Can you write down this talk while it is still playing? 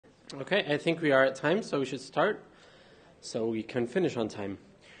Okay, I think we are at time, so we should start so we can finish on time.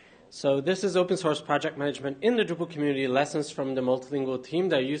 So this is open source project management in the Drupal community, lessons from the multilingual team.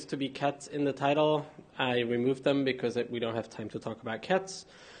 There used to be cats in the title. I removed them because we don't have time to talk about cats.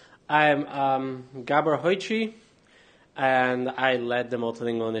 I'm Gabor Hojci, and I led the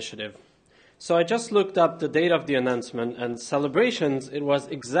multilingual initiative. So I just looked up the date of the announcement, and celebrations, it was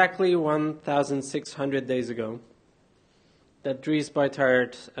exactly 1,600 days ago that Dries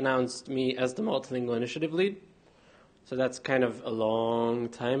Buitaert announced me as the multilingual initiative lead. So that's kind of a long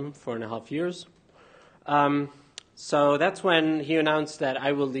time, 4.5 years. So that's when he announced that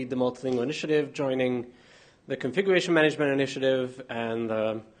I will lead the multilingual initiative, joining the configuration management initiative and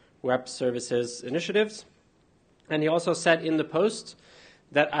the web services initiatives. And he also said in the post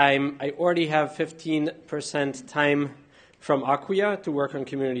that I already have 15% time from Acquia to work on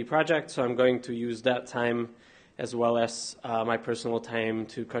community projects, so I'm going to use that time as well as my personal time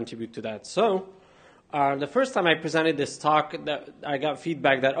to contribute to that. So the first time I presented this talk, I got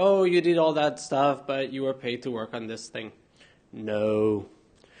feedback that, oh, you did all that stuff, but you were paid to work on this thing. No.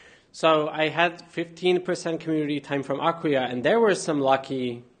 So I had 15% community time from Acquia, and there were some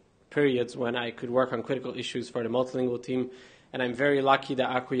lucky periods when I could work on critical issues for the multilingual team, and I'm very lucky that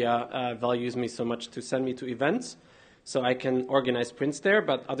Acquia values me so much to send me to events, so I can organize sprints there.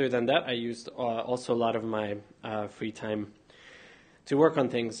 But other than that, I used also a lot of my free time to work on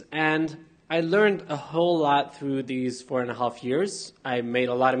things. And I learned a whole lot through these 4.5 years. I made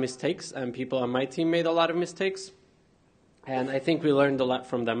a lot of mistakes, and people on my team made a lot of mistakes. And I think we learned a lot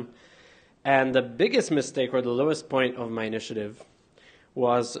from them. And the biggest mistake, or the lowest point of my initiative,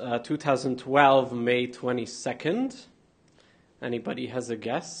 was 2012, May 22nd. Anybody has a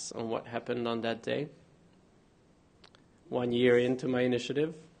guess on what happened on that day? 1 year into my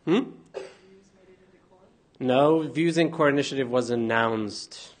initiative? No, Views in Core initiative was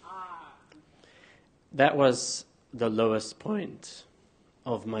announced. That was the lowest point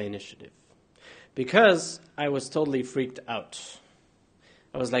of my initiative, because I was totally freaked out.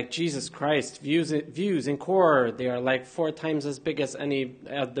 I was like, Jesus Christ, views in Core, they are like 4 times as big as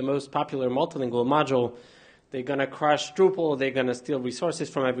the most popular multilingual module. They're going to crush Drupal. They're going to steal resources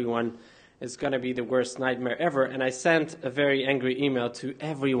from everyone. It's going to be the worst nightmare ever. And I sent a very angry email to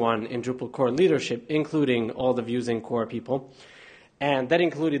everyone in Drupal core leadership, including all the Views in Core people. And that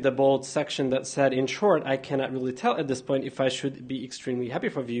included the bold section that said, in short, I cannot really tell at this point if I should be extremely happy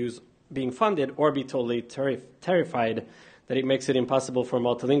for Views being funded or be totally terrified that it makes it impossible for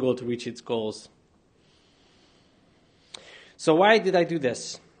multilingual to reach its goals. So why did I do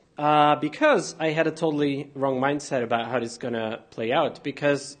this? Because I had a totally wrong mindset about how this is going to play out.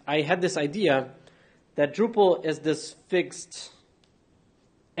 Because I had this idea that Drupal is this fixed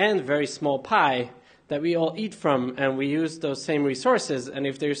and very small pie that we all eat from, and we use those same resources. And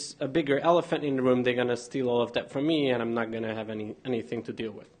if there's a bigger elephant in the room, they're going to steal all of that from me, and I'm not going to have anything to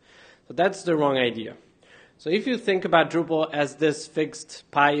deal with. So that's the wrong idea. So if you think about Drupal as this fixed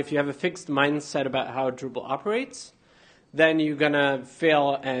pie, if you have a fixed mindset about how Drupal operates, then you're going to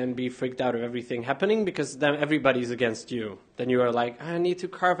fail and be freaked out of everything happening, because then everybody's against you. Then you are like, I need to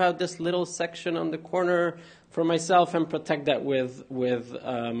carve out this little section on the corner for myself and protect that with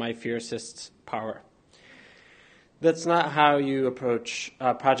my fiercest power. That's not how you approach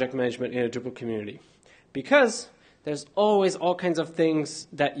project management in a Drupal community, because there's always all kinds of things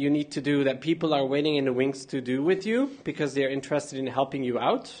that you need to do that people are waiting in the wings to do with you because they're interested in helping you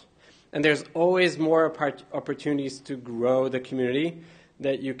out. And there's always more opportunities to grow the community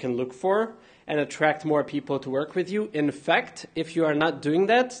that you can look for and attract more people to work with you. In fact, if you are not doing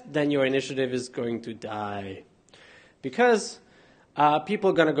that, then your initiative is going to die. Because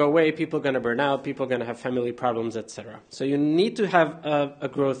people are going to go away, people are going to burn out, people are going to have family problems, etc. So you need to have a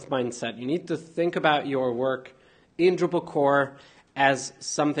growth mindset. You need to think about your work in Drupal core as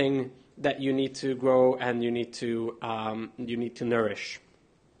something that you need to grow and you need to nourish.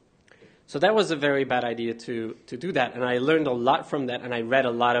 So that was a very bad idea to do that, and I learned a lot from that, and I read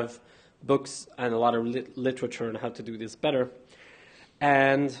a lot of books and a lot of literature on how to do this better.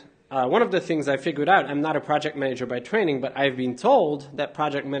 And one of the things I figured out, I'm not a project manager by training, but I've been told that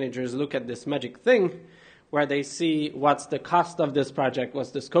project managers look at this magic thing where they see what's the cost of this project,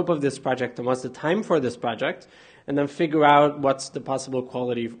 what's the scope of this project, and what's the time for this project, and then figure out what's the possible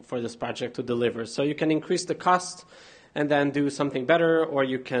quality for this project to deliver. So you can increase the cost and then do something better, or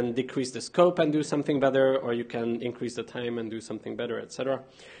you can decrease the scope and do something better, or you can increase the time and do something better, etc.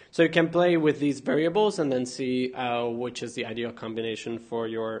 So you can play with these variables and then see which is the ideal combination for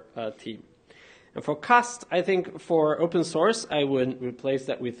your team. And for cost, I think for open source, I would replace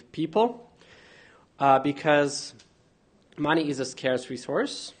that with people, because money is a scarce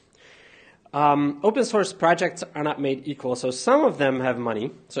resource. Open source projects are not made equal, so some of them have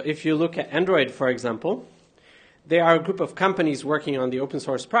money. So if you look at Android, for example, they are a group of companies working on the open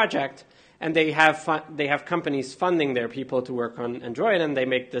source project, and they have companies funding their people to work on Android, and they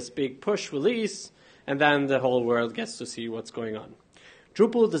make this big push release, and then the whole world gets to see what's going on.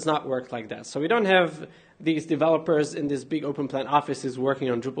 Drupal does not work like that. So we don't have these developers in these big open plan offices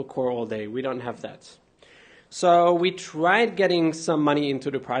working on Drupal core all day. We don't have that. So we tried getting some money into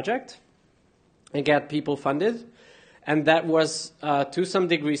the project and get people funded. And that was, to some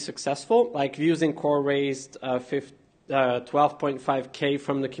degree, successful. Like Views in Core raised 12.5K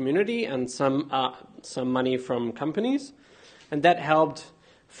from the community and some money from companies. And that helped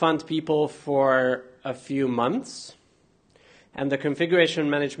fund people for a few months. And the Configuration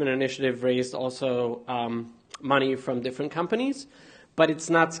Management Initiative raised also money from different companies. But it's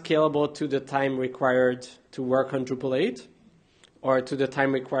not scalable to the time required to work on Drupal 8 or to the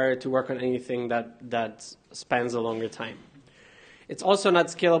time required to work on anything that spans a longer time. It's also not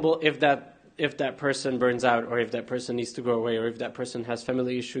scalable if that person burns out or if that person needs to go away or if that person has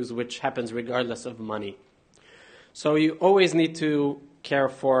family issues, which happens regardless of money. So you always need to care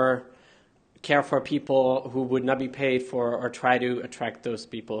for people who would not be paid for or try to attract those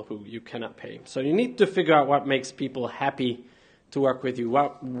people who you cannot pay. So you need to figure out what makes people happy to work with you,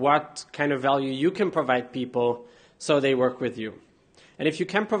 what kind of value you can provide people so they work with you. And if you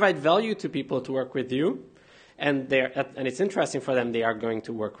can provide value to people to work with you, and it's interesting for them, they are going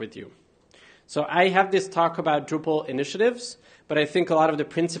to work with you. So I have this talk about Drupal initiatives, but I think a lot of the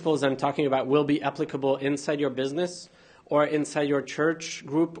principles I'm talking about will be applicable inside your business or inside your church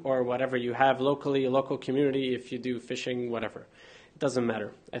group or whatever you have locally, a local community, if you do fishing, whatever. It doesn't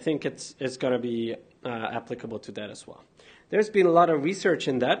matter. I think it's going to be applicable to that as well. There's been a lot of research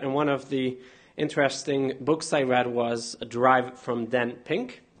in that, and one of the interesting books I read was Drive from Dan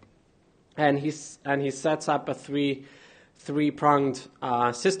Pink. And he sets up a three-pronged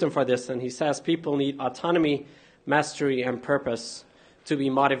system for this, and he says people need autonomy, mastery, and purpose to be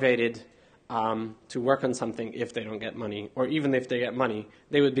motivated to work on something if they don't get money. Or even if they get money,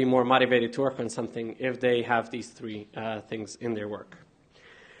 they would be more motivated to work on something if they have these three things in their work.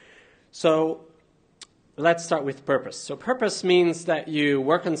 So let's start with purpose. So purpose means that you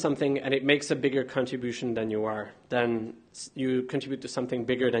work on something and it makes a bigger contribution than you contribute to something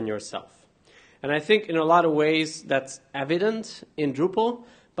bigger than yourself. And I think in a lot of ways that's evident in Drupal,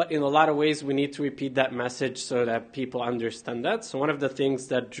 but in a lot of ways we need to repeat that message so that people understand that. So one of the things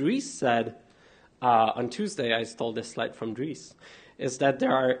that Dries said on Tuesday, I stole this slide from Dries, is that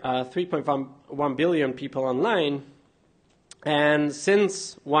there are 3.1 billion people online. And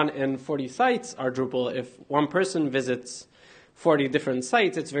since 1 in 40 sites are Drupal, if one person visits 40 different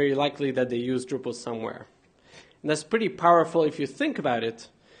sites, it's very likely that they use Drupal somewhere. And that's pretty powerful if you think about it,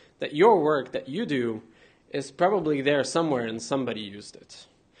 that your work that you do is probably there somewhere and somebody used it.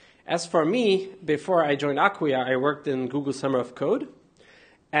 As for me, before I joined Acquia, I worked in Google Summer of Code,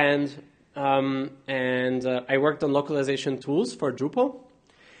 and I worked on localization tools for Drupal.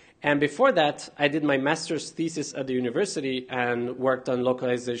 And before that, I did my master's thesis at the university and worked on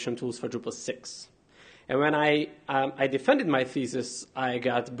localization tools for Drupal 6. And when I defended my thesis, I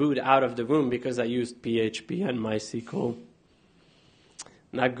got booed out of the room because I used PHP and MySQL.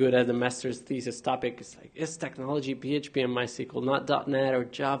 Not good at the master's thesis topic. It's like, is technology PHP and MySQL, not .NET or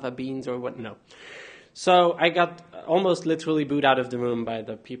Java Beans or what? No. So I got almost literally booed out of the room by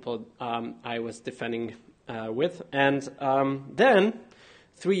the people I was defending with. And then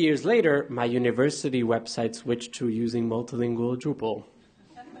 3 years later, my university website switched to using multilingual Drupal.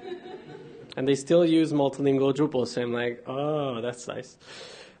 And they still use multilingual Drupal, so I'm like, oh, that's nice.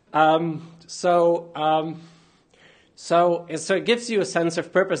 So it gives you a sense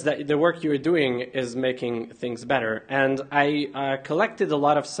of purpose that the work you're doing is making things better. And I collected a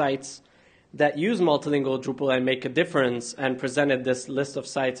lot of sites that use multilingual Drupal and make a difference and presented this list of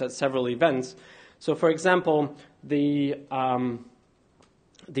sites at several events. So, for example, the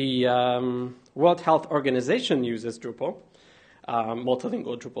World Health Organization uses Drupal.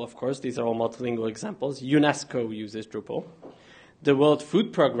 Multilingual Drupal, of course. These are all multilingual examples. UNESCO uses Drupal. The World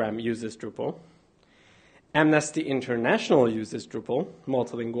Food Program uses Drupal. Amnesty International uses Drupal,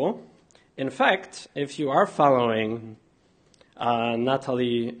 multilingual. In fact, if you are following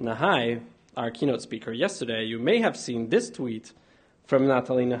Natalie Nahai, our keynote speaker yesterday, you may have seen this tweet from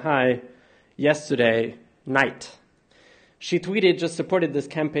Natalie Nahai yesterday night. She tweeted, just supported this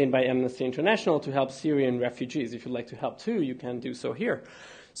campaign by Amnesty International to help Syrian refugees. If you'd like to help too, you can do so here.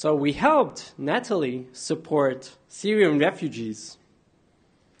 So we helped Natalie support Syrian refugees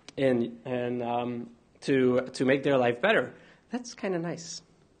to make their life better. That's kind of nice,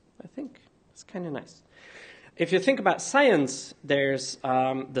 I think. It's kind of nice. If you think about science, there's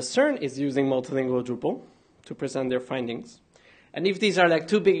the CERN is using multilingual Drupal to present their findings. And if these are like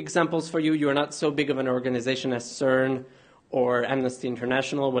two big examples for you, you're not so big of an organization as CERN or Amnesty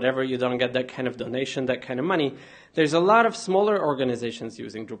International, whatever, you don't get that kind of donation, that kind of money. There's a lot of smaller organizations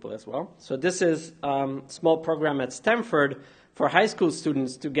using Drupal as well. So this is a small program at Stanford for high school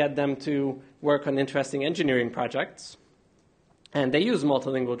students to get them to work on interesting engineering projects. And they use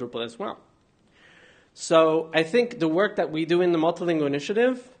multilingual Drupal as well. So I think the work that we do in the multilingual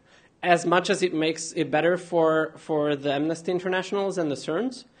initiative, as much as it makes it better for the Amnesty Internationals and the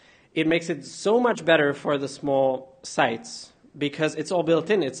CERNs, it makes it so much better for the small sites because it's all built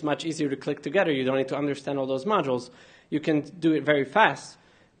in. It's much easier to click together. You don't need to understand all those modules. You can do it very fast.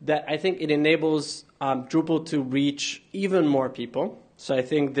 That I think it enables Drupal to reach even more people. So I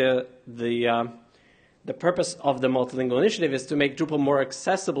think the purpose of the multilingual initiative is to make Drupal more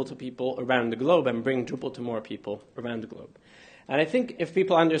accessible to people around the globe and bring Drupal to more people around the globe. And I think if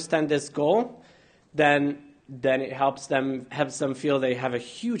people understand this goal, then it helps them feel they have a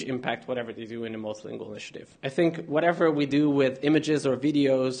huge impact whatever they do in a multilingual initiative. I think whatever we do with images or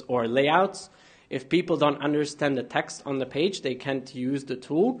videos or layouts, if people don't understand the text on the page, they can't use the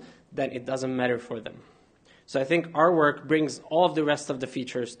tool, then it doesn't matter for them. So I think our work brings all of the rest of the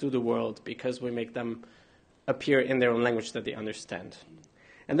features to the world because we make them appear in their own language that they understand.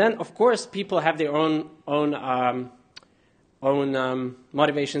 And then, of course, people have their own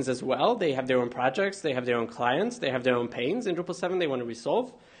motivations as well. They have their own projects, they have their own clients, they have their own pains in Drupal 7 they want to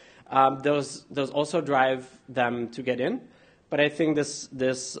resolve. Those also drive them to get in. But I think this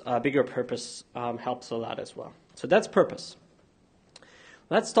bigger purpose helps a lot as well. So that's purpose.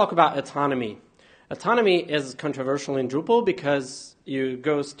 Let's talk about autonomy. Autonomy is controversial in Drupal because you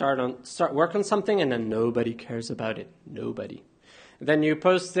go start work on something and then nobody cares about it. Nobody. Then you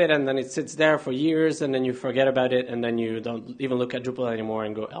post it and then it sits there for years and then you forget about it and then you don't even look at Drupal anymore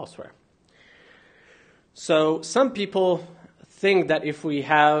and go elsewhere. So some people think that if we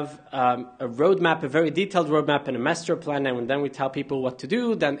have a roadmap, a very detailed roadmap and a master plan, and then we tell people what to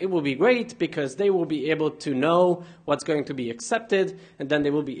do, then it will be great because they will be able to know what's going to be accepted, and then they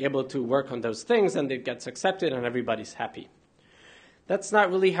will be able to work on those things, and it gets accepted, and everybody's happy. That's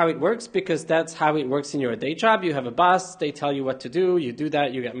not really how it works because that's how it works in your day job. You have a boss, they tell you what to do, you do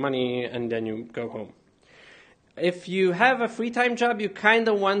that, you get money, and then you go home. If you have a free time job, you kind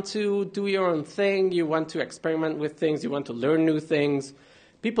of want to do your own thing. You want to experiment with things. You want to learn new things.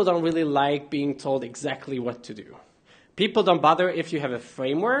 People don't really like being told exactly what to do. People don't bother if you have a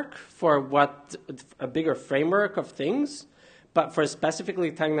framework a bigger framework of things, but for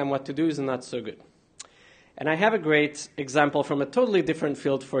specifically telling them what to do is not so good. And I have a great example from a totally different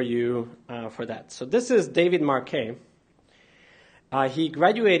field for you for that. So this is David Marquet. He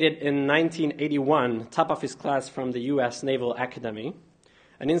graduated in 1981, top of his class from the U.S. Naval Academy,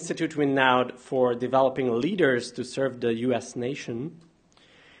 an institute renowned for developing leaders to serve the U.S. nation,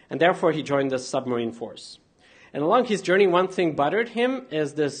 and therefore he joined the submarine force. And along his journey, one thing bothered him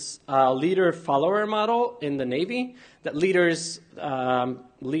is this leader-follower model in the Navy, that leaders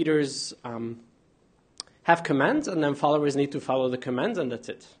have commands, and then followers need to follow the commands, and that's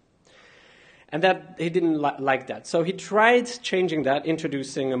it. And that he didn't like that. So he tried changing that,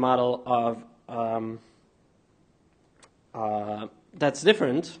 introducing a model of that's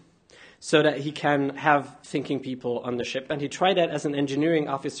different so that he can have thinking people on the ship. And he tried that as an engineering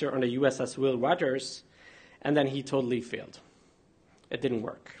officer on the USS Will Rogers, and then he totally failed. It didn't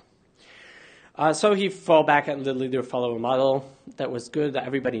work. So he fell back at the leader-follower model. That was good.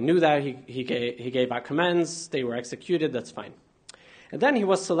 Everybody knew that. He gave out commands. They were executed. That's fine. And then he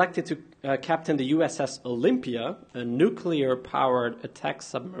was selected to captain the USS Olympia, a nuclear-powered attack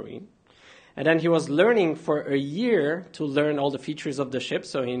submarine. And then he was learning for a year to learn all the features of the ship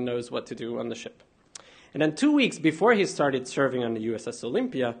so he knows what to do on the ship. And then 2 weeks before he started serving on the USS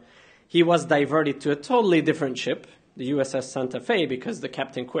Olympia, he was diverted to a totally different ship, the USS Santa Fe, because the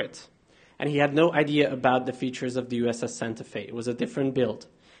captain quit. And he had no idea about the features of the USS Santa Fe. It was a different build.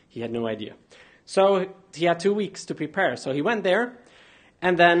 He had no idea. So he had 2 weeks to prepare. So he went there.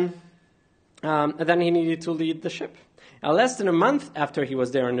 And then he needed to lead the ship. Now, less than a month after he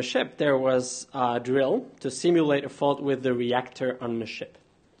was there on the ship, there was a drill to simulate a fault with the reactor on the ship.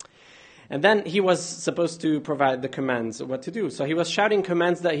 And then he was supposed to provide the commands of what to do. So he was shouting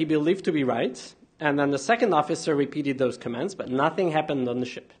commands that he believed to be right. And then the second officer repeated those commands, but nothing happened on the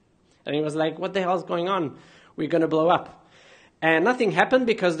ship. And he was like, what the hell is going on? We're going to blow up. And nothing happened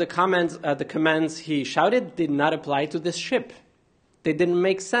because the commands he shouted did not apply to this ship. They didn't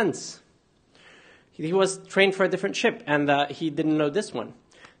make sense. He was trained for a different ship, and he didn't know this one.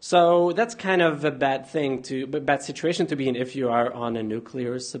 So that's kind of a bad situation to be in if you are on a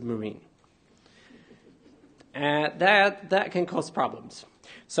nuclear submarine. And that can cause problems.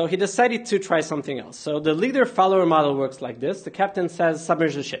 So he decided to try something else. So the leader-follower model works like this. The captain says,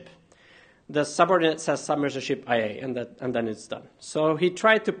 submerge the ship. The subordinate says, submerge the ship IA, and then it's done. So he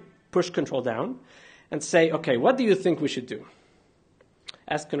tried to push control down and say, okay, what do you think we should do?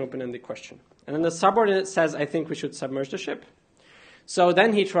 Ask an open-ended question. And then the subordinate says, I think we should submerge the ship. So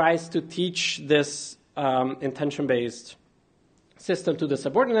then he tries to teach this intention-based system to the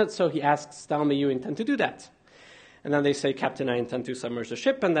subordinate. So he asks, tell me you intend to do that. And then they say, Captain, I intend to submerge the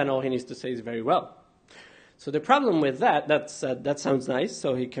ship. And then all he needs to say is very well. So the problem with that sounds nice,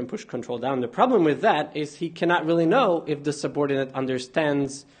 so he can push control down. The problem with that is he cannot really know if the subordinate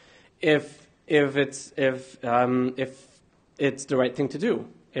understands if it's the right thing to do,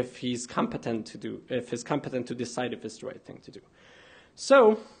 if he's competent to decide if it's the right thing to do.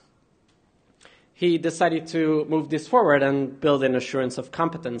 So he decided to move this forward and build an assurance of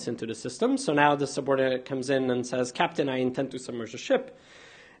competence into the system. So now the subordinate comes in and says, Captain, I intend to submerge the ship.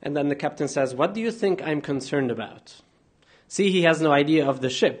 And then the captain says, what do you think I'm concerned about? See, he has no idea of the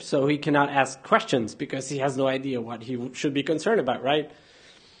ship, so he cannot ask questions because he has no idea what he should be concerned about, right?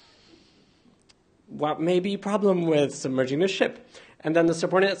 What may be a problem with submerging the ship? And then the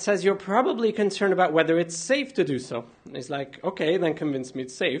subordinate says, you're probably concerned about whether it's safe to do so. And he's like, okay, then convince me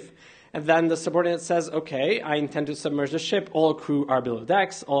it's safe. And then the subordinate says, okay, I intend to submerge the ship. All crew are below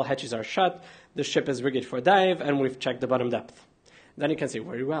decks. All hatches are shut. The ship is rigged for dive, and we've checked the bottom depth. Then he can say,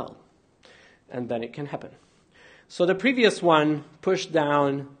 very well. And then it can happen. So the previous one pushed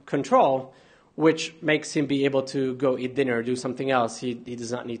down control, which makes him be able to go eat dinner or do something else. He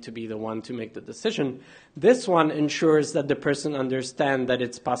does not need to be the one to make the decision. This one ensures that the person understands that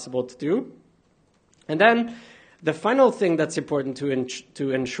it's possible to do. And then the final thing that's important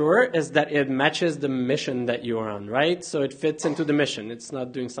to ensure is that it matches the mission that you are on, right? So it fits into the mission. It's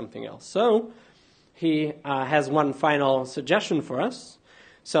not doing something else. So he has one final suggestion for us.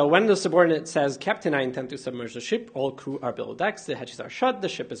 So when the subordinate says, Captain, I intend to submerge the ship, all crew are below decks, the hatches are shut, the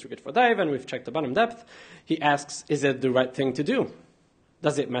ship is rigged for dive, and we've checked the bottom depth, he asks, is it the right thing to do?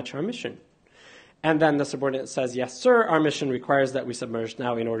 Does it match our mission? And then the subordinate says, yes, sir, our mission requires that we submerge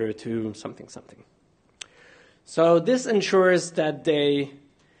now in order to something. So this ensures that they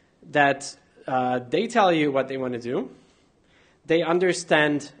tell you what they want to do. They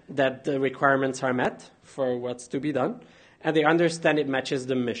understand that the requirements are met for what's to be done, and they understand it matches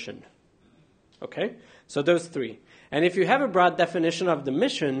the mission. Okay? So those three. And if you have a broad definition of the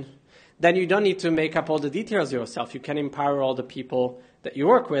mission, then you don't need to make up all the details yourself. You can empower all the people that you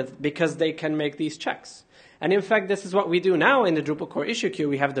work with because they can make these checks. And in fact, this is what we do now in the Drupal core issue queue.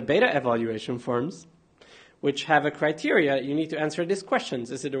 We have the beta evaluation forms, which have a criteria. You need to answer these questions.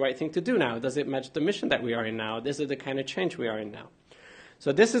 Is it the right thing to do now? Does it match the mission that we are in now? This is the kind of change we are in now.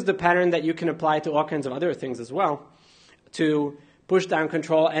 So this is the pattern that you can apply to all kinds of other things as well to push down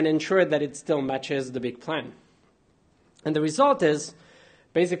control and ensure that it still matches the big plan. And the result is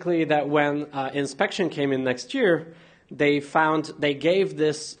basically that when inspection came in next year, they gave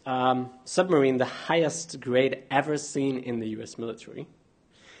this submarine the highest grade ever seen in the US military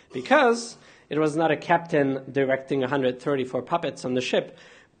because it was not a captain directing 134 puppets on the ship,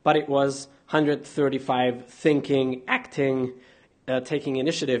 but it was 135 thinking, acting, taking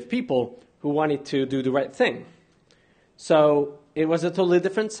initiative people who wanted to do the right thing. So it was a totally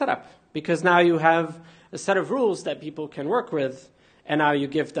different setup because now you have a set of rules that people can work with, and now you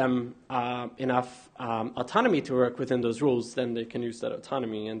give them enough autonomy to work within those rules, then they can use that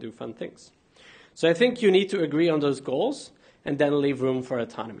autonomy and do fun things. So I think you need to agree on those goals and then leave room for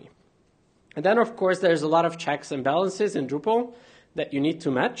autonomy. And then, of course, there's a lot of checks and balances in Drupal that you need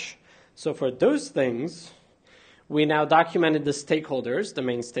to match. So for those things, we now documented the stakeholders, the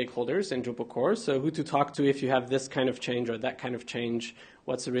main stakeholders in Drupal core. So who to talk to if you have this kind of change or that kind of change,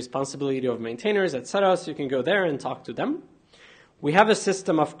 what's the responsibility of maintainers, etc. So you can go there and talk to them. We have a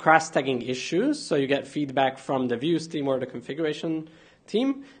system of cross-tagging issues. So you get feedback from the views team or the configuration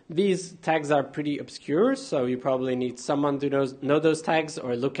team. These tags are pretty obscure, so you probably need someone to know those tags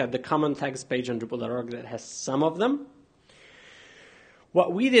or look at the common tags page on Drupal.org that has some of them.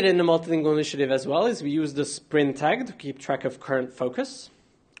 What we did in the multilingual initiative as well is we used the sprint tag to keep track of current focus,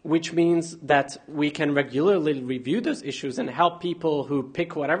 which means that we can regularly review those issues and help people who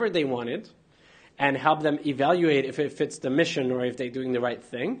pick whatever they wanted and help them evaluate if it fits the mission or if they're doing the right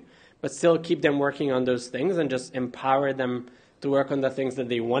thing, but still keep them working on those things and just empower them to work on the things that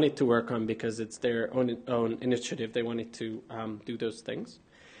they wanted to work on because it's their own initiative. They wanted to do those things.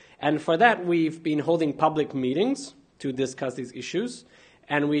 And for that, we've been holding public meetings to discuss these issues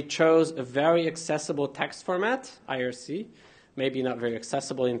and we chose a very accessible text format, IRC, maybe not very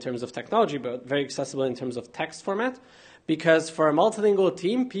accessible in terms of technology, but very accessible in terms of text format, because for a multilingual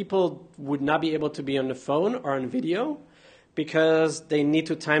team, people would not be able to be on the phone or on video because they need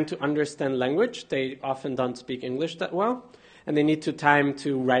time to understand language. They often don't speak English that well, and they need time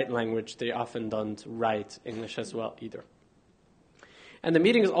to write language. They often don't write English as well either. And the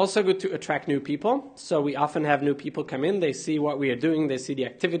meeting is also good to attract new people. So we often have new people come in. They see what we are doing. They see the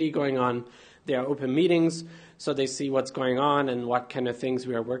activity going on. They are open meetings, so they see what's going on and what kind of things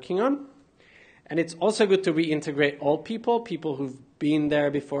we are working on. And it's also good to reintegrate old people, people who've been there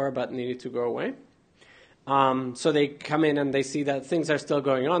before but needed to go away. So they come in and they see that things are still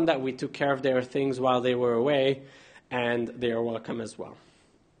going on, that we took care of their things while they were away, and they are welcome as well.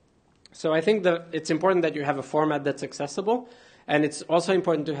 So I think that it's important that you have a format that's accessible. And it's also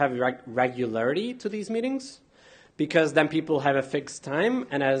important to have regularity to these meetings, because then people have a fixed time.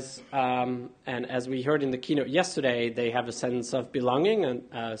 And as we heard in the keynote yesterday, they have a sense of belonging and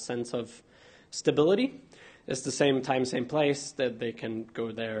a sense of stability. It's the same time, same place that they can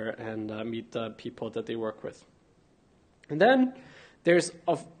go there and meet the people that they work with. And then there's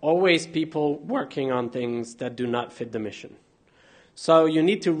always people working on things that do not fit the mission. So you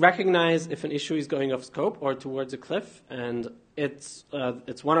need to recognize if an issue is going off scope or towards a cliff, and it's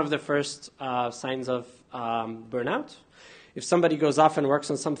one of the first signs of burnout. If somebody goes off and works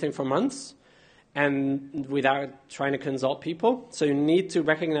on something for months and without trying to consult people, so you need to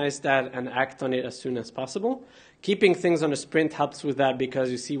recognize that and act on it as soon as possible. Keeping things on a sprint helps with that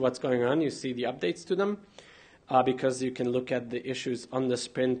because you see what's going on, you see the updates to them, because you can look at the issues on the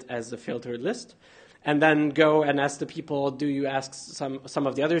sprint as a filtered list. And then go and ask the people, do you ask some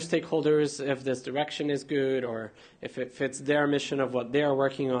of the other stakeholders if this direction is good or if it fits their mission of what they are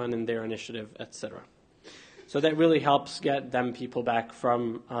working on in their initiative, etc. So that really helps get them people back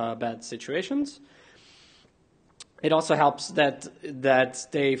from bad situations. It also helps that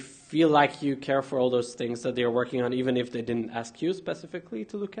they feel like you care for all those things that they are working on, even if they didn't ask you specifically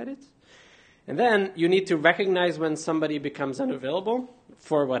to look at it. And then you need to recognize when somebody becomes unavailable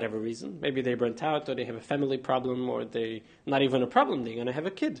for whatever reason. Maybe they burnt out or they have a family problem or they not even a problem, they're going to have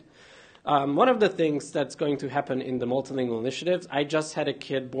a kid. One of the things that's going to happen in the multilingual initiatives, I just had a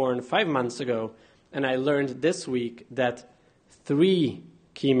kid born 5 months ago, and I learned this week that 3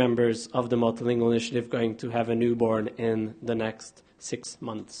 key members of the multilingual initiative are going to have a newborn in the next 6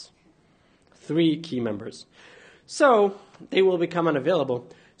 months. 3 key members. So they will become unavailable.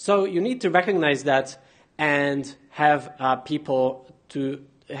 So you need to recognize that and have people who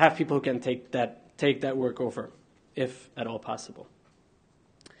can take that work over, if at all possible.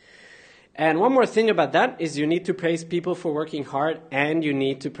 And one more thing about that is you need to praise people for working hard, and you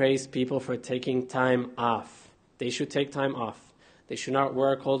need to praise people for taking time off. They should take time off. They should not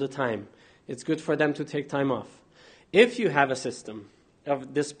work all the time. It's good for them to take time off. If you have a system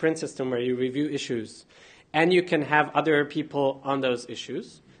of this sprint system where you review issues and you can have other people on those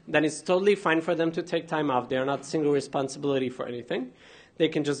issues, then it's totally fine for them to take time off. They are not single responsibility for anything. They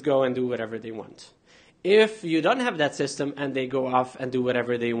can just go and do whatever they want. If you don't have that system and they go off and do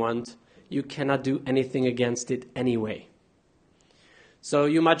whatever they want, you cannot do anything against it anyway. So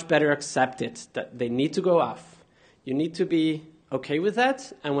you much better accept it, that they need to go off. You need to be okay with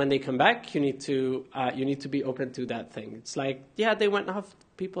that, and when they come back, you need to be open to that thing. It's like, yeah, they went off.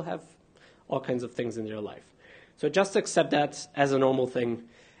 People have all kinds of things in their life. So just accept that as a normal thing,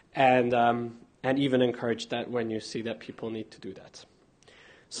 and even encourage that when you see that people need to do that.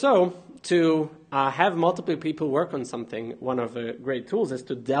 So to have multiple people work on something, one of the great tools is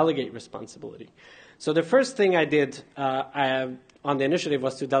to delegate responsibility. So the first thing I did on the initiative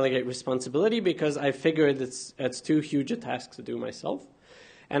was to delegate responsibility, because I figured it's too huge a task to do myself,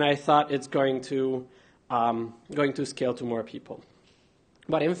 and I thought it's going to scale to more people.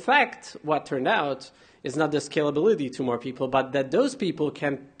 But in fact, what turned out is not the scalability to more people, but that those people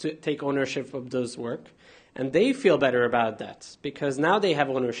can take ownership of those work, and they feel better about that because now they have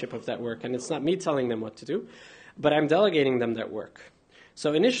ownership of that work, and it's not me telling them what to do, but I'm delegating them that work.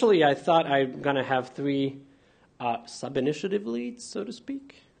 So initially, I thought I'm going to have 3 sub-initiative leads, so to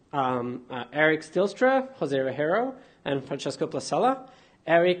speak. Eric Stilstra, Jose Rejero, and Francesco Placella.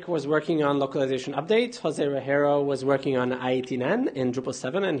 Eric was working on localization update. Jose Rejero was working on I18N in Drupal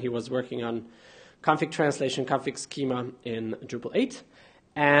 7, and he was working on config translation, config schema in Drupal 8.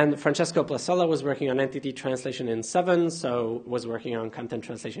 And Francesco Placella was working on entity translation in 7, so was working on content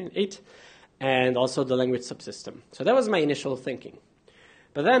translation in 8, and also the language subsystem. So that was my initial thinking.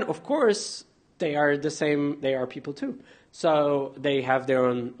 But then, of course, they are the same, they are people too. So they have their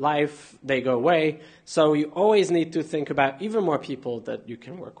own life, they go away. So you always need to think about even more people that you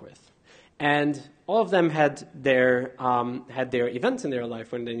can work with. And all of them had their events in their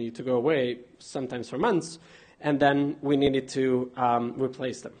life when they need to go away, sometimes for months, and then we needed to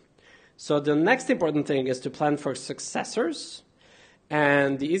replace them. So the next important thing is to plan for successors.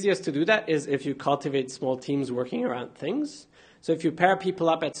 And the easiest to do that is if you cultivate small teams working around things. So if you pair people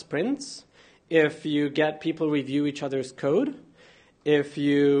up at sprints, if you get people review each other's code, if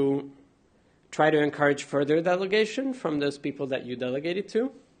you try to encourage further delegation from those people that you delegated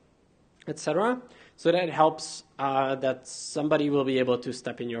to, etc. So that helps that somebody will be able to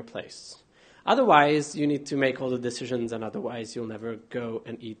step in your place. Otherwise, you need to make all the decisions, and otherwise you'll never go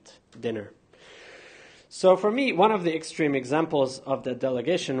and eat dinner. So for me, one of the extreme examples of that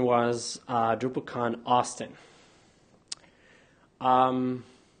delegation was DrupalCon Austin.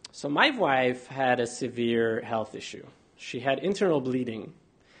 So my wife had a severe health issue. She had internal bleeding,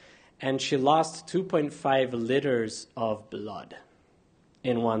 and she lost 2.5 liters of blood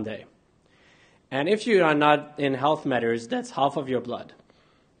in one day. And if you are not in health matters, that's half of your blood.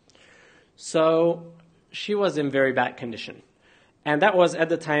 So she was in very bad condition. And that was at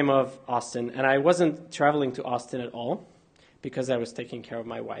the time of Austin, and I wasn't traveling to Austin at all because I was taking care of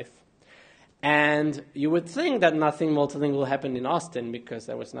my wife. And you would think that nothing multilingual happened in Austin because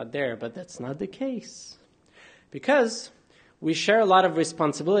I was not there, but that's not the case. Because we share a lot of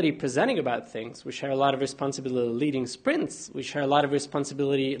responsibility presenting about things. We share a lot of responsibility leading sprints. We share a lot of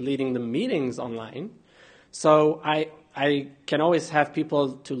responsibility leading the meetings online. So I can always have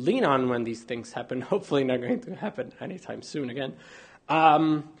people to lean on when these things happen. Hopefully not going to happen anytime soon again.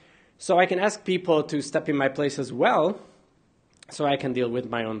 So I can ask people to step in my place as well so I can deal with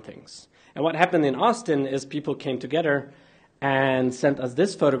my own things. And what happened in Austin is people came together and sent us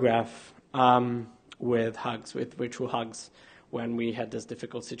this photograph with hugs, with virtual hugs, when we had this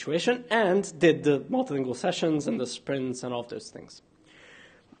difficult situation, and did the multilingual sessions and the sprints and all of those things.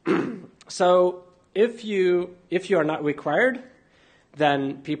 So if you are not required,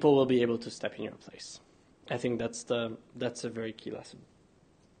 then people will be able to step in your place. I think that's a very key lesson.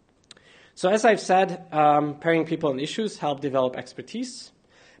 So as I've said, pairing people on issues help develop expertise,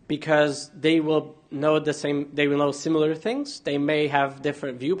 because they will know they will know similar things. They may have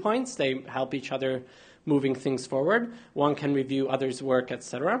different viewpoints. They help each other moving things forward. One can review others' work,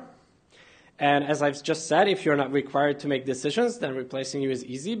 etc. And as I've just said, if you're not required to make decisions, then replacing you is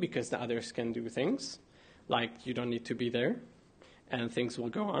easy because the others can do things. Like you don't need to be there, and things will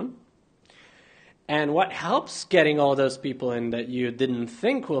go on. And what helps getting all those people in that you didn't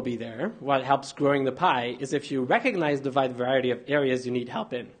think will be there, what helps growing the pie, is if you recognize the wide variety of areas you need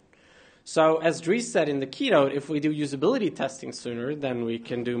help in. So as Dries said in the keynote, if we do usability testing sooner, then we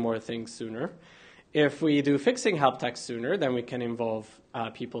can do more things sooner. If we do fixing help text sooner, then we can involve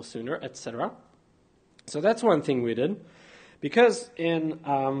people sooner, etc. So that's one thing we did. Because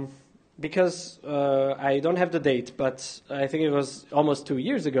I don't have the date, but I think it was almost 2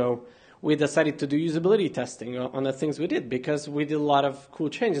 years ago, we decided to do usability testing on the things we did, because we did a lot of cool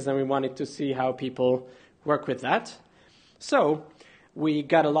changes and we wanted to see how people work with that. So we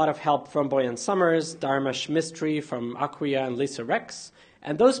got a lot of help from Boyan Summers, Dharmesh Mistry from Acquia, and Lisa Rex.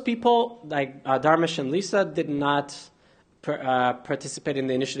 And those people, like Dharmesh and Lisa, did not participate in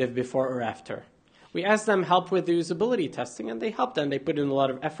the initiative before or after. We asked them help with the usability testing, and they helped them. They put in a lot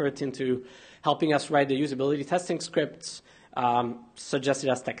of effort into helping us write the usability testing scripts, suggested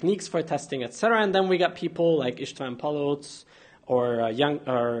us techniques for testing, etc. And then we got people like Istvan Palóc or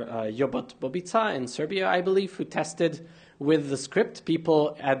Jobot Bobica in Serbia, I believe, who tested with the script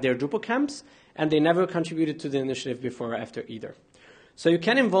people at their Drupal camps, and they never contributed to the initiative before or after either. So you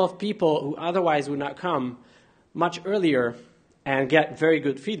can involve people who otherwise would not come much earlier and get very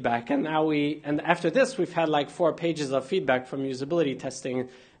good feedback. And after this, we've had like 4 pages of feedback from usability testing,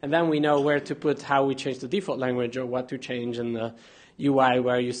 and then we know where to put how we change the default language or what to change in the UI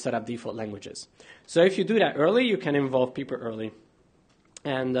where you set up default languages. So if you do that early, you can involve people early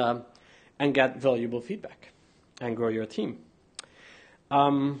and get valuable feedback and grow your team.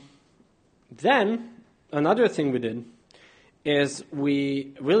 Then another thing we did is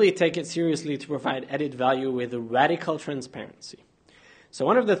we really take it seriously to provide added value with radical transparency. So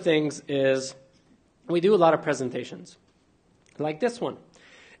one of the things is we do a lot of presentations, like this one.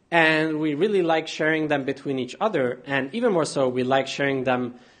 And we really like sharing them between each other, and even more so, we like sharing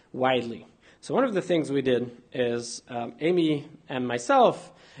them widely. So one of the things we did is Amy and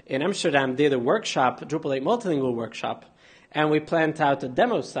myself in Amsterdam did a workshop, Drupal 8 multilingual workshop, and we planned out a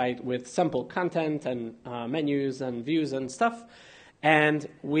demo site with sample content and menus and views and stuff. And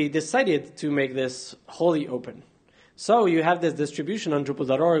we decided to make this wholly open. So you have this distribution on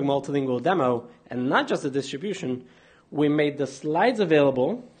Drupal.org, multilingual demo, and not just the distribution, we made the slides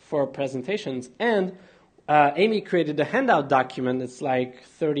available for presentations, and Amy created a handout document. It's like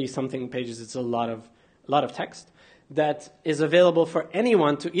 30-something pages. It's a lot of text that is available for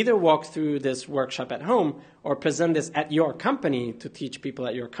anyone to either walk through this workshop at home or present this at your company to teach people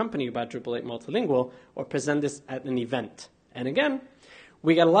at your company about Drupal 8 multilingual, or present this at an event. And again,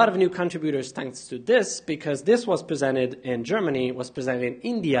 we got a lot of new contributors thanks to this, because this was presented in Germany, was presented in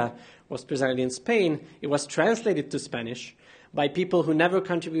India, was presented in Spain. It was translated to Spanish by people who never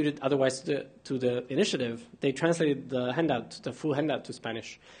contributed otherwise to the initiative. They translated the handout, the full handout, to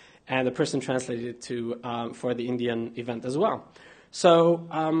Spanish, and the person translated it to for the Indian event as well. So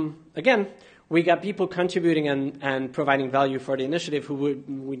again, we got people contributing and providing value for the initiative who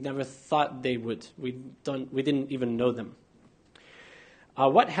we never thought they would. We didn't even know them.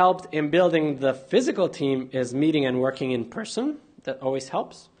 What helped in building the physical team is meeting and working in person. That always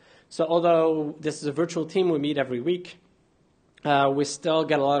helps. So although this is a virtual team, we meet every week, we still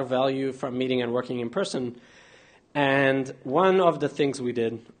get a lot of value from meeting and working in person. And one of the things we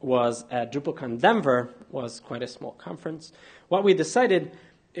did was at DrupalCon Denver, was quite a small conference. What we decided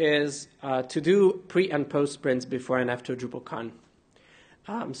is to do pre and post sprints before and after DrupalCon.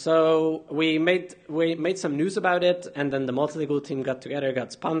 So we made some news about it, and then the multilingual team got together,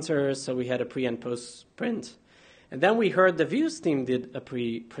 got sponsors, so we had a pre and post sprint. And then we heard the Views team did a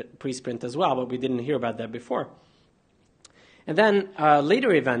pre-sprint as well, but we didn't hear about that before. And then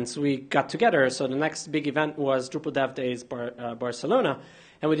later events, we got together. So the next big event was Drupal Dev Days Barcelona,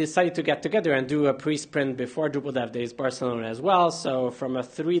 and we decided to get together and do a pre-sprint before Drupal Dev Days Barcelona as well. So from a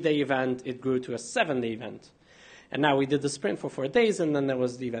 3-day event, it grew to a 7-day event. And now we did the sprint for 4 days, and then there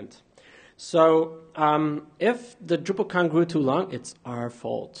was the event. So if the DrupalCon grew too long, it's our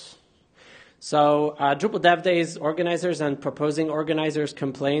fault. So Drupal Dev Days organizers and proposing organizers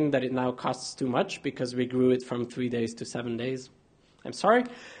complained that it now costs too much because we grew it from 3 days to 7 days. I'm sorry,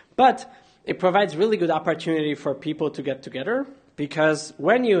 but it provides really good opportunity for people to get together, because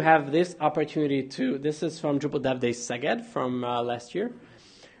when you have this opportunity to, this is from Drupal Dev Days Szeged from last year,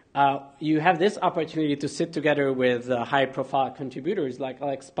 you have this opportunity to sit together with high-profile contributors like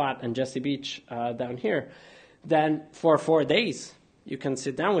Alex Spot and Jesse Beach down here. Then for 4 days, you can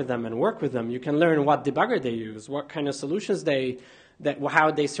sit down with them and work with them. You can learn what debugger they use, what kind of solutions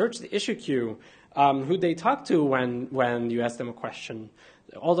how they search the issue queue, who they talk to when you ask them a question,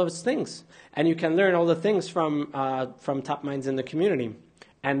 all those things. And you can learn all the things from top minds in the community.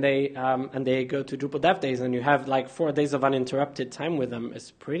 And they go to Drupal Dev Days, and you have like 4 days of uninterrupted time with them. It's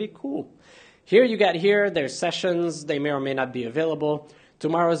pretty cool. There's sessions. They may or may not be available.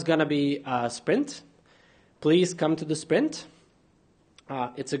 Tomorrow's going to be a sprint. Please come to the sprint.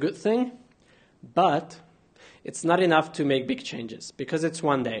 It's a good thing, but it's not enough to make big changes because it's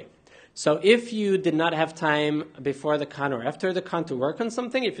 1 day. So if you did not have time before the con or after the con to work on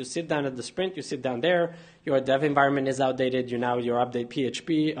something, if you sit down at the sprint, you sit down there, your dev environment is outdated, you update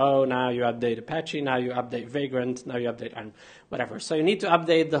PHP, now you update Apache, now you update Vagrant, now you update whatever. So you need to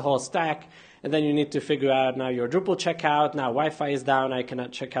update the whole stack, and then you need to figure out now your Drupal checkout, now Wi-Fi is down, I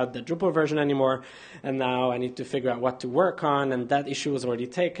cannot check out the Drupal version anymore, and now I need to figure out what to work on, and that issue was already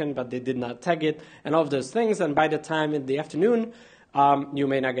taken, but they did not tag it, and all of those things, and by the time in the afternoon, you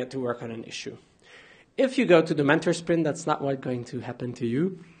may not get to work on an issue. If you go to the mentor sprint, that's not what's going to happen to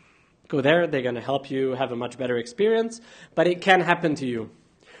you. Go there, they're going to help you have a much better experience, but it can happen to you.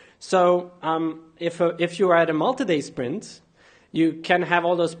 So if you are at a multi-day sprint, you can have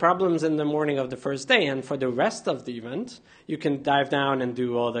all those problems in the morning of the first day, and for the rest of the event, you can dive down and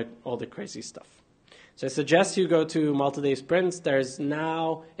do all the crazy stuff. So I suggest you go to multi-day sprints. There's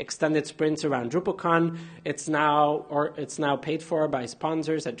now extended sprints around DrupalCon. It's now paid for by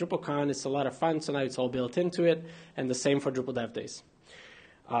sponsors at DrupalCon. It's a lot of fun, so now it's all built into it, and the same for Drupal Dev Days.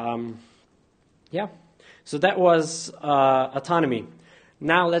 So that was autonomy.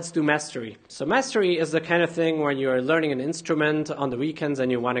 Now let's do mastery. So mastery is the kind of thing when you're learning an instrument on the weekends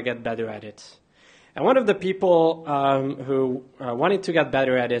and you want to get better at it. And one of the people who wanted to get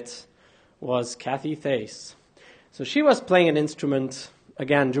better at it was Kathy Thace. So she was playing an instrument,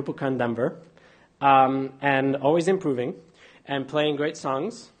 again, DrupalCon Denver, and always improving and playing great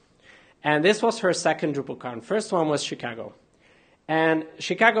songs. And this was her second DrupalCon. First one was Chicago. And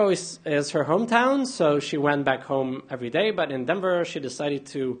Chicago is her hometown, so she went back home every day. But in Denver, she decided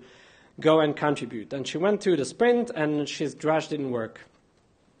to go and contribute. And she went to the sprint, and Drush didn't work.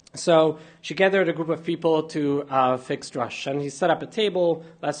 So she gathered a group of people to fix Drush. And he set up a table,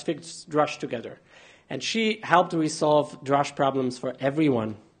 let's fix Drush together. And she helped resolve Drush problems for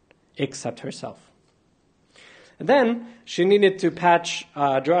everyone except herself. And then she needed to patch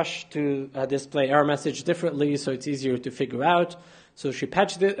Drush to display error message differently so it's easier to figure out. So she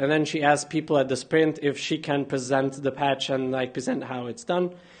patched it, and then she asked people at the sprint if she can present the patch and present how it's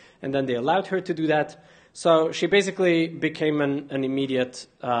done. And then they allowed her to do that. So she basically became an immediate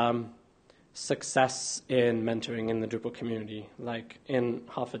success in mentoring in the Drupal community, in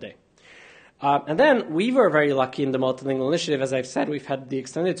half a day. And then we were very lucky in the multilingual initiative. As I've said, we've had the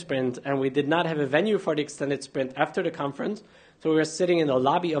extended sprint, and we did not have a venue for the extended sprint after the conference. So we were sitting in the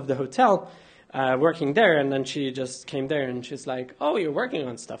lobby of the hotel, working there, and then she just came there, and she's like, "Oh, you're working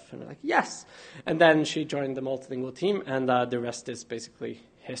on stuff?" And we're like, "Yes." And then she joined the multilingual team, and the rest is basically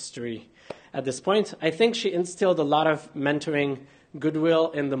history at this point. I think she instilled a lot of mentoring goodwill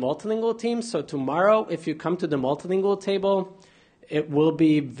in the multilingual team. So tomorrow, if you come to the multilingual table, it will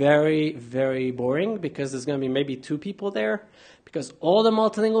be very, very boring because there's going to be maybe 2 people there, because all the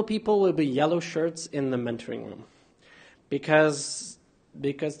multilingual people will be yellow shirts in the mentoring room because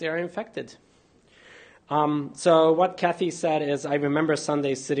they are infected. So what Kathy said is, I remember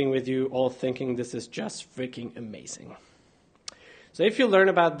Sunday sitting with you all thinking this is just freaking amazing. So if you learn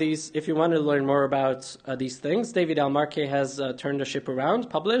about these, if you want to learn more about these things, David Almarque has Turned the Ship Around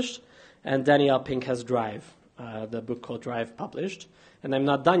published, and Danielle Pink has Drive, the book called Drive published. And I'm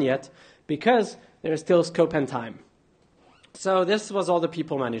not done yet because there's still scope and time. So this was all the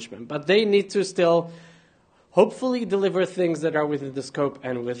people management, but they need to still hopefully deliver things that are within the scope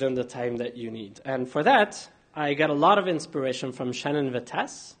and within the time that you need. And for that, I got a lot of inspiration from Shannon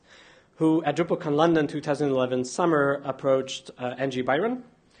Vitesse, who at DrupalCon London 2011 summer approached Angie Byron.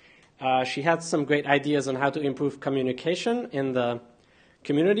 She had some great ideas on how to improve communication in the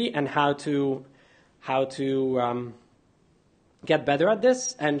community and how to get better at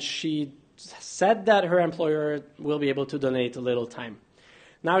this. And she said that her employer will be able to donate a little time.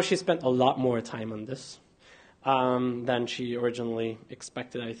 Now she spent a lot more time on this than she originally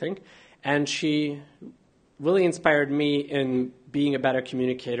expected, I think. And she really inspired me in being a better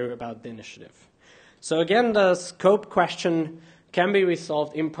communicator about the initiative. So again, the scope question can be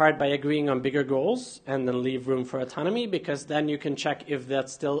resolved in part by agreeing on bigger goals and then leave room for autonomy, because then you can check if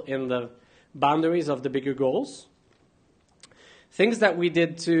that's still in the boundaries of the bigger goals. Things that we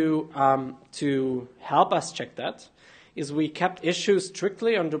did to help us check that is we kept issues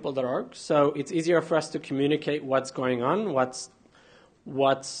strictly on Drupal.org, so it's easier for us to communicate what's going on, what's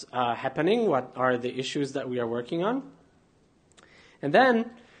happening, what are the issues that we are working on. And then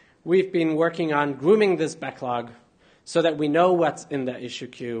we've been working on grooming this backlog so that we know what's in the issue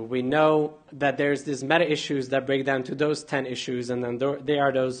queue. We know that there's these meta issues that break down to those 10 issues, and then they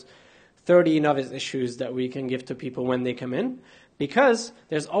are those 30 novice issues that we can give to people when they come in. Because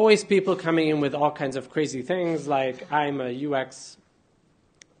there's always people coming in with all kinds of crazy things, like I'm a UX,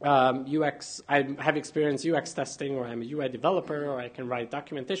 I have experience UX testing, or I'm a UI developer, or I can write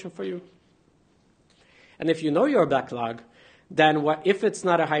documentation for you. And if you know your backlog, then if it's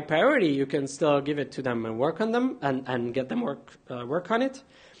not a high priority, you can still give it to them and work on them and get them work on it.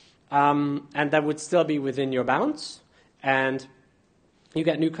 And that would still be within your bounds. And you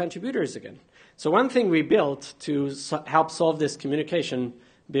get new contributors again. So one thing we built to help solve this communication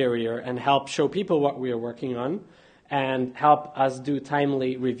barrier and help show people what we are working on and help us do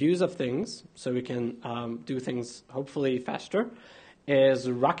timely reviews of things so we can do things hopefully faster is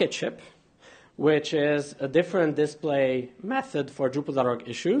Rocket Ship, which is a different display method for Drupal.org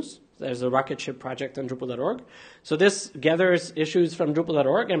issues. There's a Rocket Ship project on Drupal.org. So this gathers issues from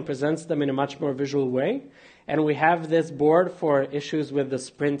Drupal.org and presents them in a much more visual way. And we have this board for issues with the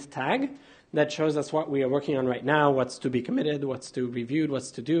sprint tag that shows us what we are working on right now, what's to be committed, what's to be reviewed,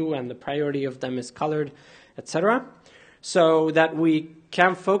 what's to do, and the priority of them is colored, etc. So that we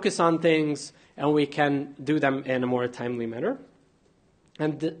can focus on things and we can do them in a more timely manner.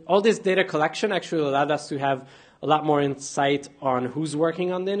 And all this data collection actually allowed us to have a lot more insight on who's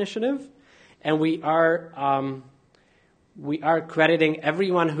working on the initiative. And we are crediting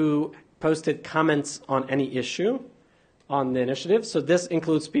everyone who posted comments on any issue on the initiative. So this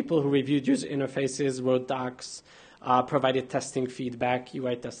includes people who reviewed user interfaces, wrote docs, provided testing feedback,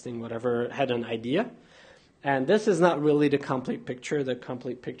 UI testing, whatever, had an idea. And this is not really the complete picture. The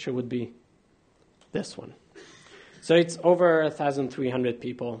complete picture would be this one. So it's over 1,300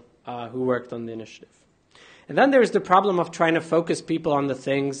 people who worked on the initiative. And then there's the problem of trying to focus people on the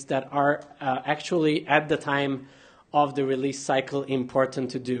things that are actually at the time of the release cycle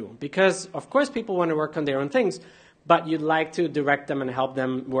important to do. Because, of course, people want to work on their own things, but you'd like to direct them and help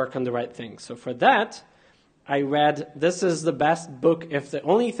them work on the right things. So for that, I read, this is the best book. If the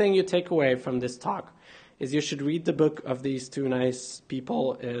only thing you take away from this talk is you should read the book of these two nice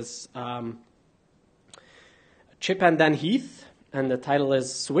people, is Chip and Dan Heath, and the title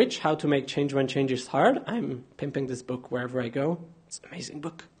is Switch, How to Make Change When Change is Hard. I'm pimping this book wherever I go. It's an amazing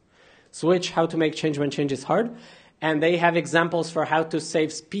book. Switch, How to Make Change When Change is Hard. And they have examples for how to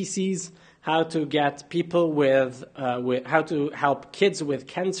save species, how to get people with how to help kids with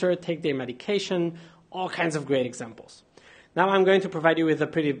cancer take their medication, all kinds of great examples. Now I'm going to provide you with a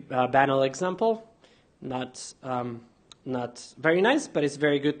pretty banal example, not very nice, but it's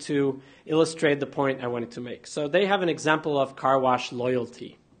very good to illustrate the point I wanted to make. So they have an example of car wash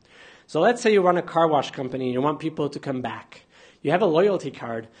loyalty. So let's say you run a car wash company and you want people to come back. You have a loyalty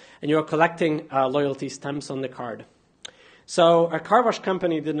card and you're collecting loyalty stamps on the card. So a car wash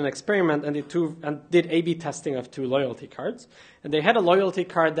company did an experiment and did A/B testing of 2 loyalty cards. And they had a loyalty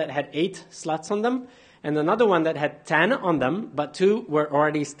card that had 8 slots on them and another one that had 10 on them, but 2 were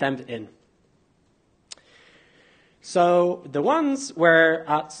already stamped in. So the ones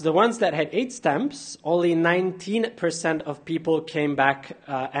that had 8 stamps, only 19% of people came back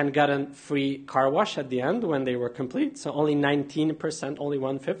and got a free car wash at the end when they were complete. So only 19%, only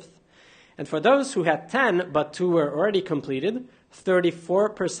 1/5. And for those who had 10 but 2 were already completed,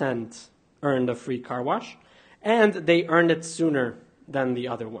 34% earned a free car wash, and they earned it sooner than the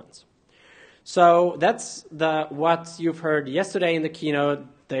other ones. So that's what you've heard yesterday in the keynote.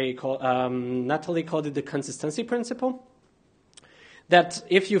 Natalie called it the consistency principle. That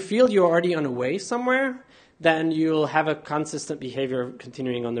if you feel you're already on a way somewhere, then you'll have a consistent behavior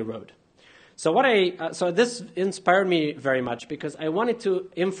continuing on the road. So this inspired me very much because I wanted to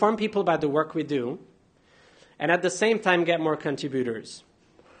inform people about the work we do and at the same time get more contributors.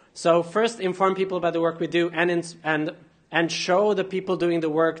 So first inform people about the work we do and show the people doing the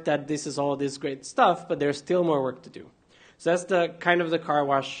work that this is all this great stuff, but there's still more work to do. So that's the kind of the car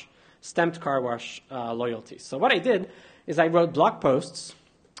wash, stamped car wash loyalty. So what I did is I wrote blog posts,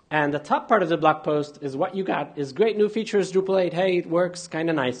 and the top part of the blog post is what you got is great new features, Drupal 8, hey, it works, kind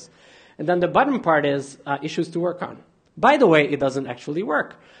of nice. And then the bottom part is issues to work on. By the way, it doesn't actually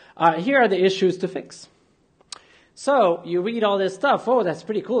work. Here are the issues to fix. So you read all this stuff. Oh, that's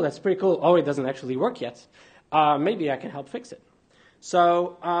pretty cool. That's pretty cool. Oh, it doesn't actually work yet. Maybe I can help fix it.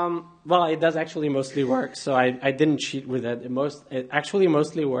 So, well, it does actually mostly work. So I didn't cheat with it. It actually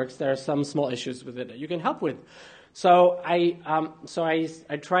mostly works. There are some small issues with it that you can help with. So I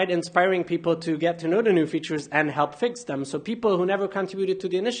tried inspiring people to get to know the new features and help fix them. So people who never contributed to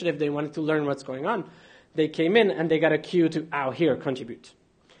the initiative, they wanted to learn what's going on. They came in and they got a cue to, here, contribute.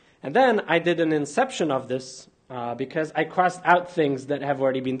 And then I did an inception of this because I crossed out things that have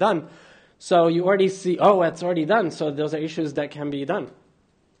already been done. So you already see, it's already done. So those are issues that can be done.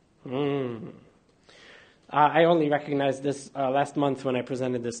 I only recognized this last month when I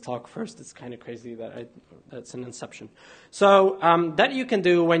presented this talk first. It's kind of crazy that that's an inception. So that you can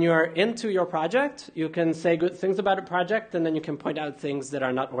do when you are into your project. You can say good things about a project, and then you can point out things that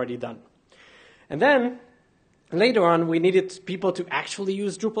are not already done. And then later on, we needed people to actually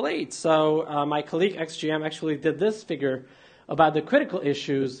use Drupal 8. So my colleague XGM actually did this figure about the critical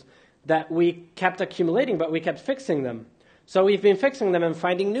issues that we kept accumulating, but we kept fixing them. So we've been fixing them and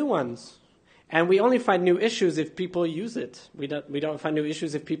finding new ones. And we only find new issues if people use it. We don't find new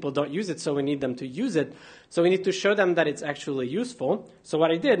issues if people don't use it, so we need them to use it. So we need to show them that it's actually useful. So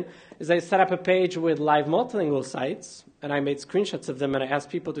what I did is I set up a page with live multilingual sites, and I made screenshots of them, and I asked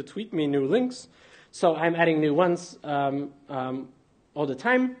people to tweet me new links. So I'm adding new ones all the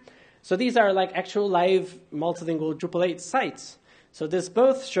time. So these are like actual live multilingual Drupal 8 sites. So this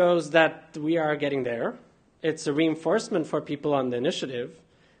both shows that we are getting there. It's a reinforcement for people on the initiative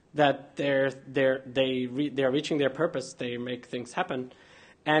that they're reaching their purpose, they make things happen.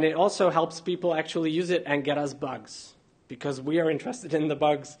 And it also helps people actually use it and get us bugs, because we are interested in the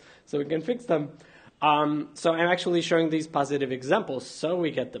bugs so we can fix them. So I'm actually showing these positive examples so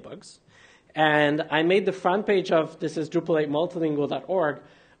we get the bugs. And I made the front page of, this is Drupal8multilingual.org,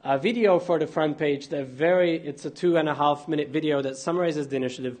 a video for the front page. It's a 2.5-minute video that summarizes the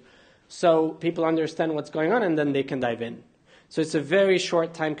initiative so people understand what's going on and then they can dive in. So it's a very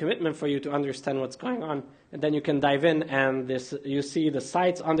short time commitment for you to understand what's going on, and then you can dive in, and you see the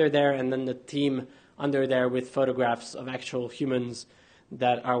sites under there, and then the team under there with photographs of actual humans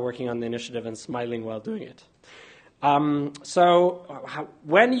that are working on the initiative and smiling while doing it.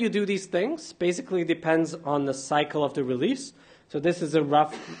 When you do these things, basically depends on the cycle of the release. So this is a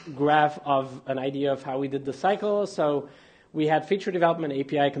rough graph of an idea of how we did the cycle. So we had feature development,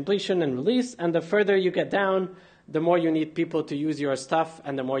 API completion, and release, and the further you get down, the more you need people to use your stuff,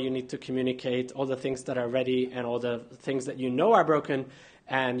 and the more you need to communicate all the things that are ready and all the things that you know are broken,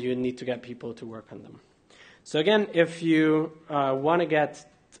 and you need to get people to work on them. So again, if you want to get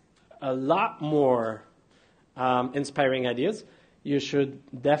a lot more inspiring ideas, you should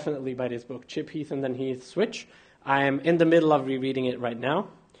definitely buy this book, Chip Heath and then Heath Switch. I am in the middle of rereading it right now,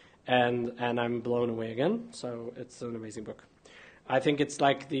 and I'm blown away again. So it's an amazing book. I think it's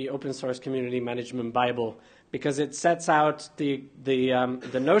like the open source community management Bible, because it sets out the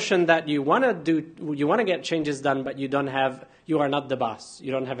notion that you want to get changes done, but you are not the boss.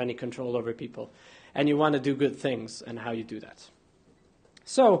 You don't have any control over people, and you want to do good things, and how you do that.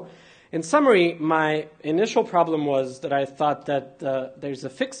 So, in summary, my initial problem was that I thought that there's a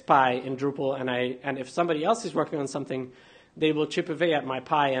fixed pie in Drupal, and if somebody else is working on something, they will chip away at my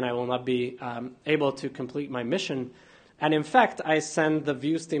pie, and I will not be able to complete my mission. And in fact, I sent the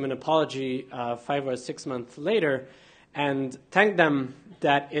Views team an apology 5 or 6 months later and thanked them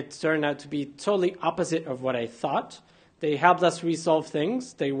that it turned out to be totally opposite of what I thought. They helped us resolve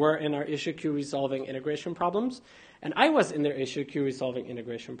things. They were in our issue queue resolving integration problems. And I was in their issue queue resolving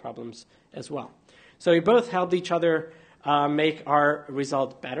integration problems as well. So we both helped each other make our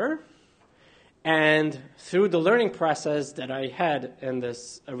result better. And through the learning process that I had in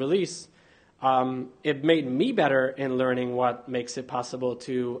this release, it made me better in learning what makes it possible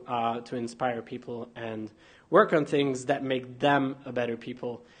to inspire people and work on things that make them a better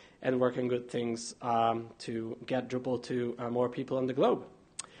people and work on good things to get Drupal to more people on the globe.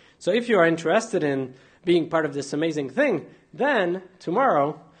 So if you are interested in being part of this amazing thing, then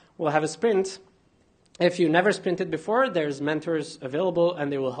tomorrow we'll have a sprint. If you never sprinted before, there's mentors available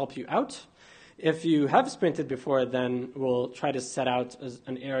and they will help you out. If you have sprinted before, then we'll try to set out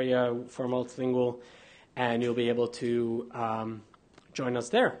an area for multilingual, and you'll be able to join us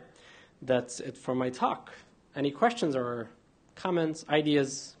there. That's it for my talk. Any questions or comments,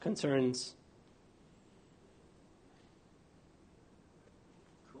 ideas, concerns?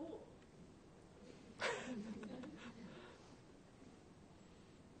 Cool.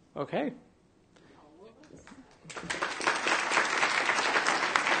 Okay.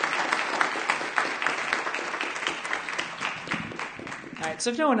 All right,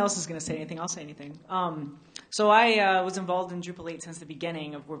 so if no one else is going to say anything, I'll say anything. So I was involved in Drupal 8 since the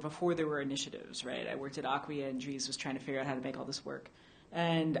beginning, before there were initiatives, right? I worked at Acquia, and Dries was trying to figure out how to make all this work.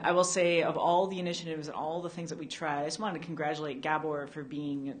 And I will say, of all the initiatives and all the things that we tried, I just wanted to congratulate Gabor for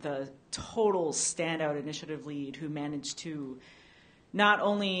being the total standout initiative lead who managed to not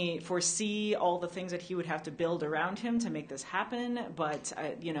only foresee all the things that he would have to build around him to make this happen, but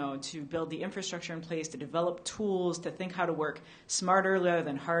to build the infrastructure in place, to develop tools, to think how to work smarter rather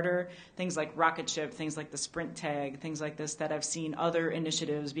than harder. Things like Rocket Ship, things like the Sprint Tag, things like this that I've seen other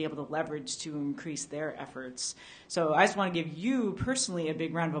initiatives be able to leverage to increase their efforts. So I just want to give you personally a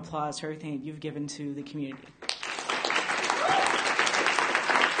big round of applause for everything that you've given to the community.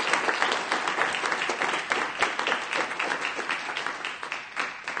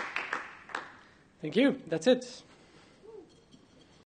 Thank you. That's it.